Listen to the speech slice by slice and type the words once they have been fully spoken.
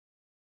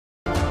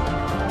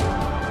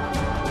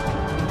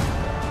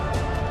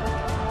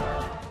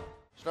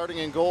Starting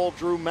in goal,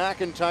 Drew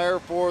McIntyre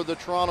for the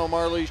Toronto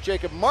Marlies.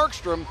 Jacob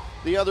Markstrom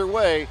the other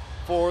way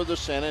for the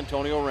San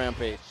Antonio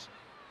Rampage.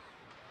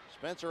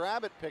 Spencer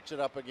Abbott picks it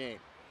up again.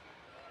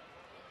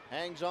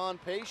 Hangs on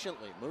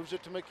patiently, moves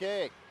it to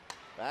McKay.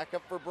 Back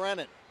up for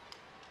Brennan.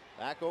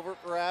 Back over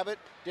for Abbott,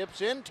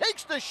 dips in,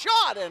 takes the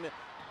shot, and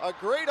a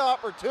great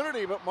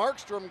opportunity, but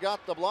Markstrom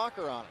got the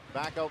blocker on it.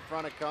 Back out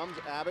front it comes.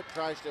 Abbott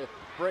tries to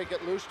break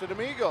it loose to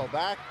D'Amigo.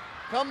 Back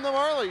come the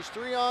Marlies,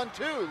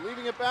 3-on-2,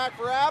 leaving it back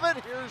for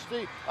Abbott. Here's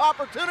the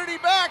opportunity,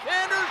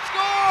 backhander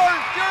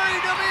scores,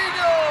 Jerry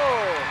D'Amigo!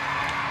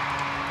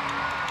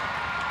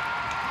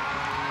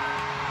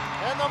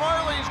 And the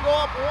Marlies go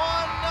up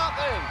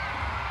 1-0.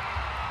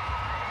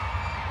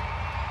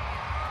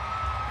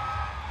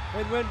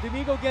 And when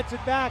D'Amigo gets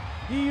it back,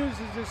 he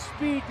uses his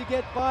speed to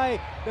get by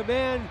the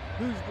man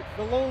who's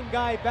the lone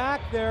guy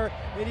back there,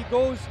 and he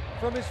goes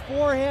from his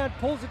forehand,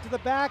 pulls it to the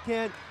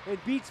backhand, and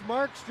beats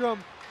Markstrom,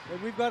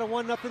 and we've got a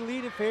 1-0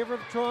 lead in favor of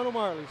the Toronto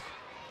Marlies.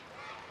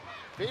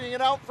 Feeding it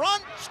out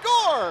front,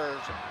 scores!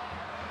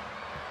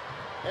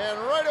 And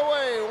right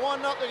away,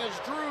 1-0 is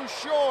Drew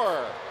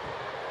Shore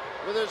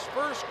with his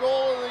first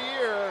goal of the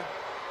year.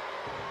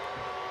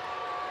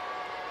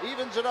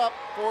 Evens it up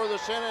for the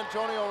San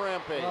Antonio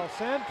Rampage. Well,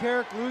 Sam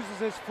Carrick loses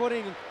his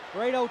footing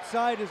right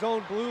outside his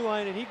own blue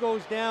line, and he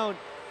goes down,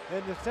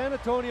 and the San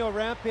Antonio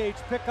Rampage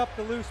pick up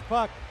the loose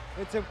puck,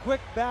 and some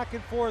quick back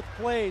and forth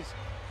plays.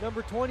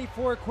 Number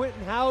 24,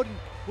 Quentin Howden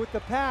with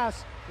the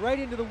pass right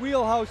into the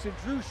wheelhouse, and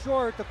Drew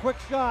Shore at the quick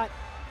shot,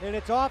 and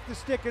it's off the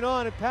stick and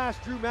on and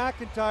past Drew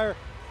McIntyre.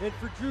 And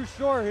for Drew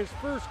Shore, his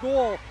first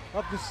goal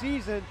of the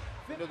season.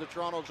 Into the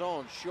Toronto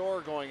zone, Shore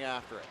going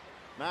after it.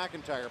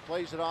 McIntyre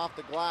plays it off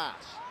the glass.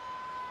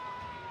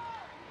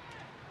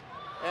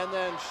 And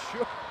then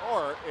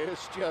Shore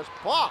is just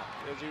popped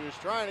as he was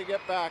trying to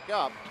get back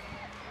up.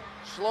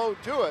 Slow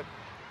to it,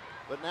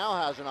 but now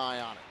has an eye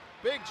on it.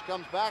 Biggs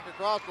comes back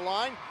across the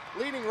line,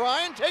 leading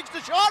Ryan, takes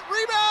the shot,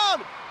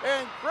 rebound!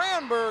 And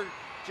Cranberg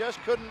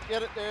just couldn't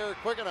get it there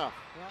quick enough.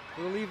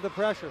 Yeah, relieve the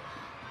pressure.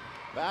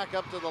 Back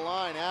up to the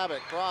line,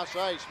 Abbott, cross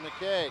ice,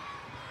 McKay.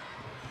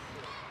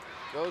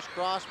 Goes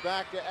cross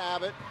back to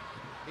Abbott.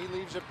 He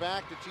leaves it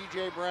back to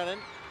TJ Brennan.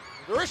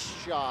 The wrist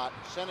shot,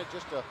 sent it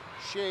just a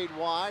shade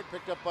wide,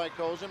 picked up by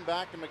Kozin,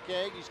 back to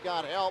McKay, he's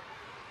got help.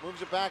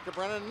 Moves it back to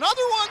Brennan,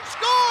 another one,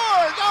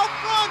 scores! Out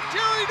front,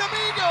 Jerry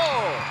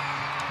D'Amigo!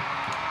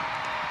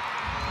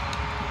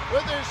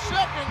 With his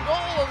second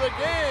goal of the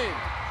game.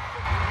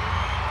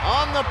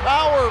 On the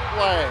power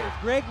play.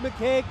 Greg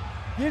McKay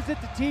gives it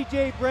to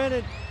TJ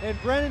Brennan,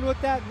 and Brennan with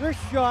that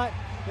wrist shot,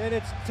 and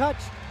it's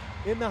touched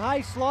in the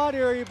high slot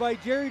area by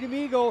Jerry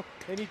D'Amigo,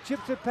 and he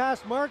chips it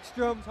past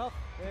Markstrom.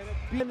 And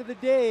at the end of the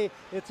day,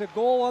 it's a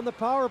goal on the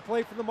power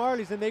play for the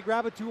Marlies, and they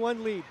grab a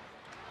 2-1 lead.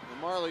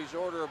 The Marlies'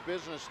 order of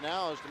business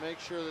now is to make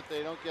sure that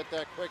they don't get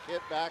that quick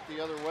hit back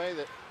the other way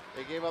that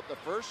they gave up the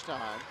first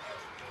time.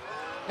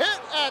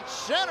 Hit at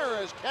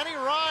center is Kenny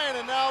Ryan,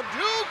 and now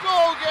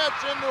Duco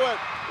gets into it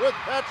with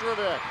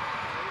Petrovic.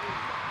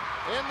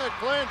 In the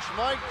clinch,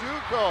 Mike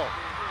Duco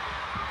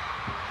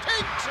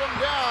takes him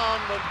down,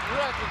 but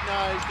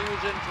recognized he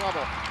was in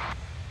trouble.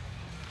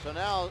 So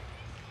now,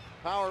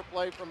 power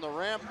play from the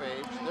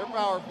Rampage. Their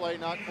power play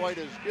not quite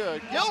as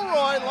good.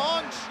 Gilroy,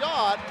 long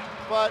shot,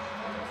 but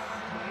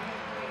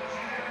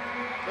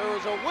there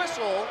was a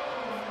whistle.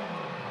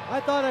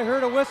 I thought I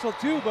heard a whistle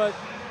too, but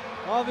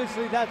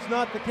obviously that's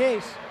not the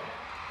case.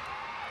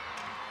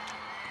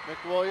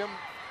 McWilliam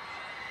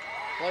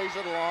plays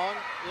it along,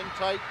 in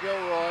tight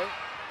Gilroy.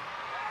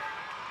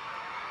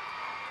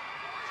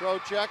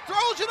 Trocheck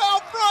throws it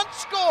out front,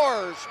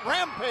 scores!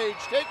 Rampage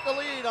take the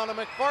lead on a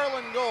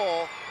McFarland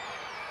goal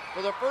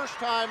for the first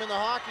time in the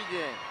hockey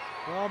game.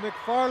 Well,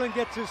 McFarland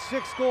gets his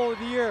 6th goal of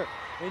the year,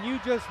 and you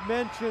just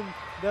mentioned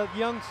the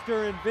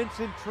youngster in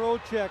Vincent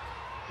Trocheck,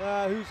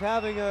 who's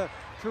having a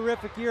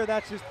terrific year.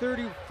 That's his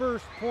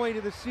 31st point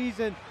of the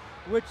season,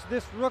 which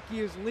this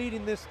rookie is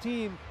leading this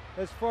team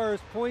as far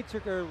as points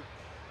are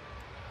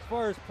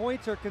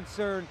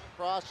concerned.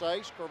 Cross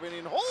ice,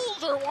 Corbinian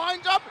Holzer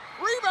winds up,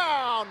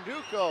 rebound!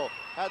 Duco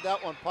had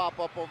that one pop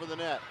up over the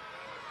net.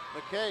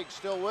 McKay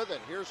still with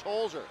it. Here's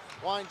Holzer,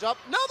 winds up,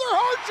 another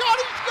hard shot,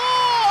 he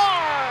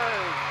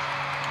scores!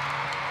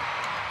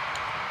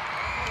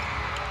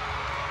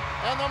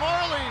 And the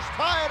Marlies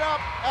tie it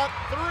up at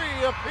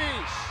 3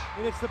 apiece.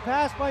 And it's the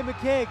pass by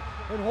McKay,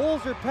 and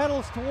Holzer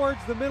pedals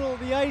towards the middle of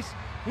the ice.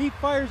 He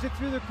fires it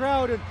through the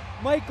crowd, and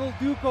Michael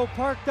Duco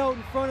parked out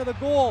in front of the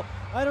goal.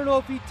 I don't know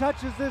if he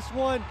touches this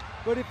one,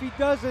 but if he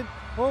doesn't,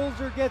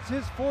 Holzer gets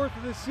his 4th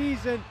of the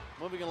season.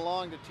 Moving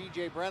along to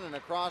TJ Brennan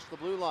across the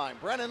blue line.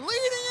 Brennan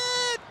leading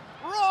it!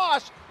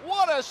 Ross,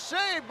 what a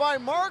save by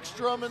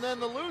Markstrom, and then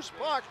the loose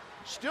puck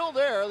still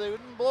there. They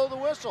didn't blow the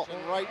whistle.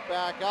 And right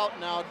back out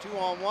now,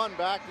 2-on-1,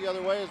 back the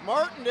other way as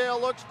Martindale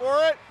looks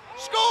for it,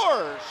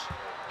 scores!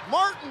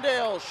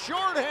 Martindale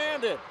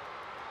short-handed.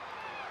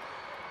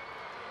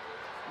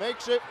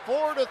 Makes it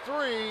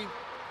 4-3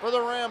 for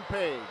the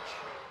Rampage.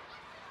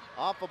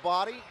 Off a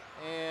body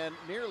and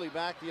nearly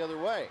back the other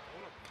way.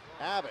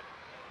 Abbott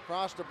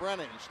Across to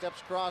Brennan. He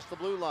steps across the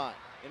blue line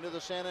into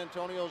the San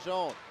Antonio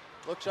zone.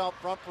 Looks out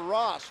front for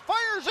Ross.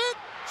 Fires it.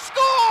 Scores!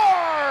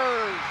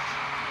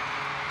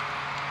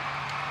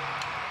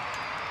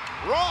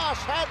 Ross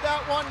had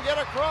that one get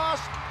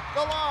across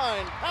the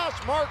line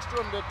past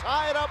Markstrom to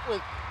tie it up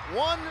with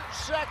 1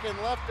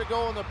 second left to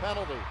go in the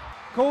penalty.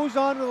 Goes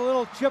on with a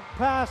little chip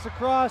pass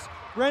across.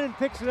 Brennan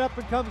picks it up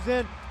and comes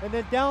in, and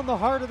then down the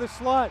heart of the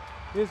slot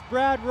is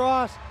Brad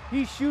Ross.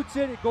 He shoots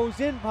it. It goes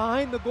in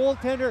behind the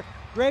goaltender.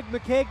 Greg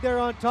McKeag there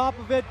on top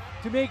of it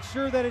to make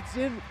sure that it's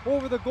in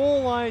over the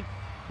goal line.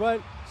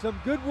 But some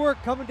good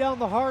work coming down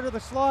the heart of the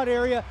slot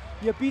area.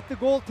 You beat the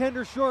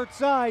goaltender short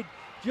side,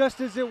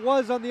 just as it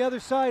was on the other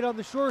side on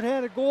the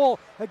shorthanded goal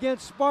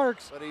against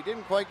Sparks. But he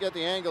didn't quite get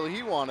the angle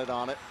he wanted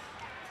on it.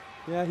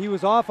 Yeah, he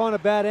was off on a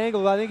bad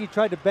angle. I think he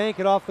tried to bank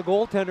it off the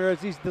goaltender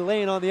as he's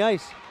delaying on the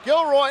ice.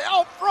 Gilroy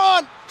out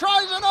front,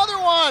 tries another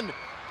one,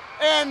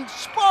 and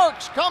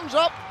Sparks comes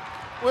up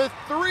with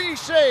 3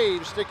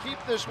 saves to keep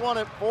this one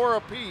at 4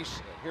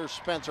 apiece. Here's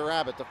Spencer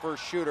Abbott, the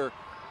first shooter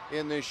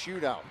in this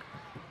shootout.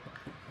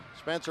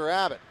 Spencer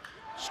Abbott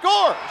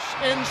scores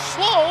in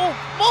slow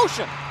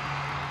motion.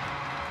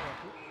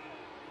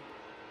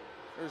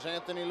 Here's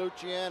Anthony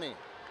Luciani.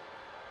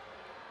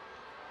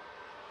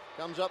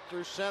 Comes up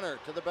through center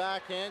to the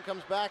backhand,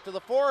 comes back to the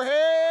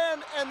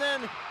forehand, and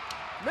then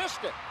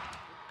missed it.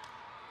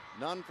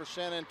 None for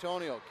San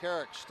Antonio.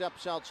 Carrick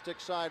steps out stick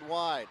side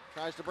wide,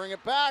 tries to bring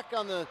it back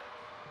on the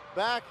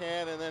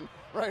backhand, and then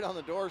right on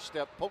the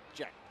doorstep, poke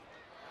check.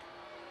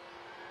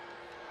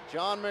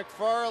 John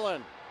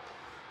McFarland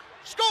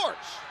scores!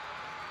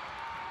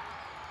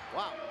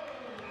 Wow.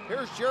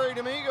 Here's Jerry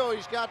D'Amigo.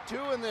 He's got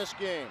 2 in this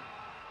game.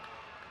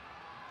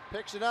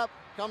 Picks it up,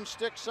 comes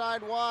stick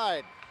side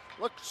wide.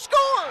 Look,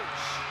 scores!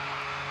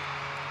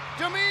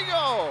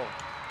 D'Amigo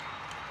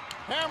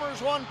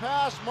hammers one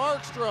past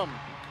Markstrom.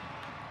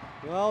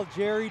 Well,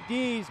 Jerry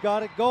D's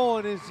got it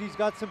going as he's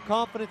got some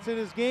confidence in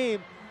his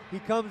game. He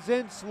comes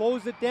in,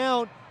 slows it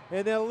down,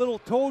 and then a little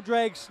toe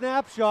drag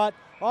snapshot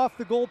off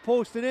the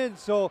goalpost and in.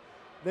 So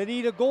they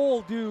need a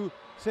goal to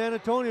San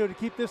Antonio to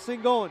keep this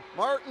thing going.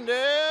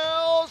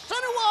 Martindale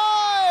sent it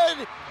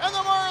wide, and the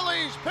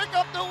Marlies pick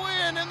up the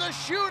win in the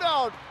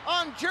shootout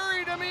on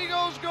Jerry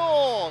D'Amigo's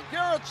goal.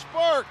 Garrett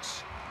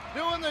Sparks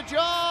doing the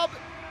job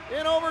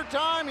in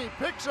overtime. He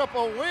picks up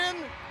a win,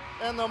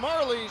 and the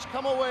Marlies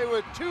come away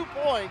with 2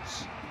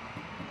 points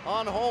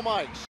on home ice.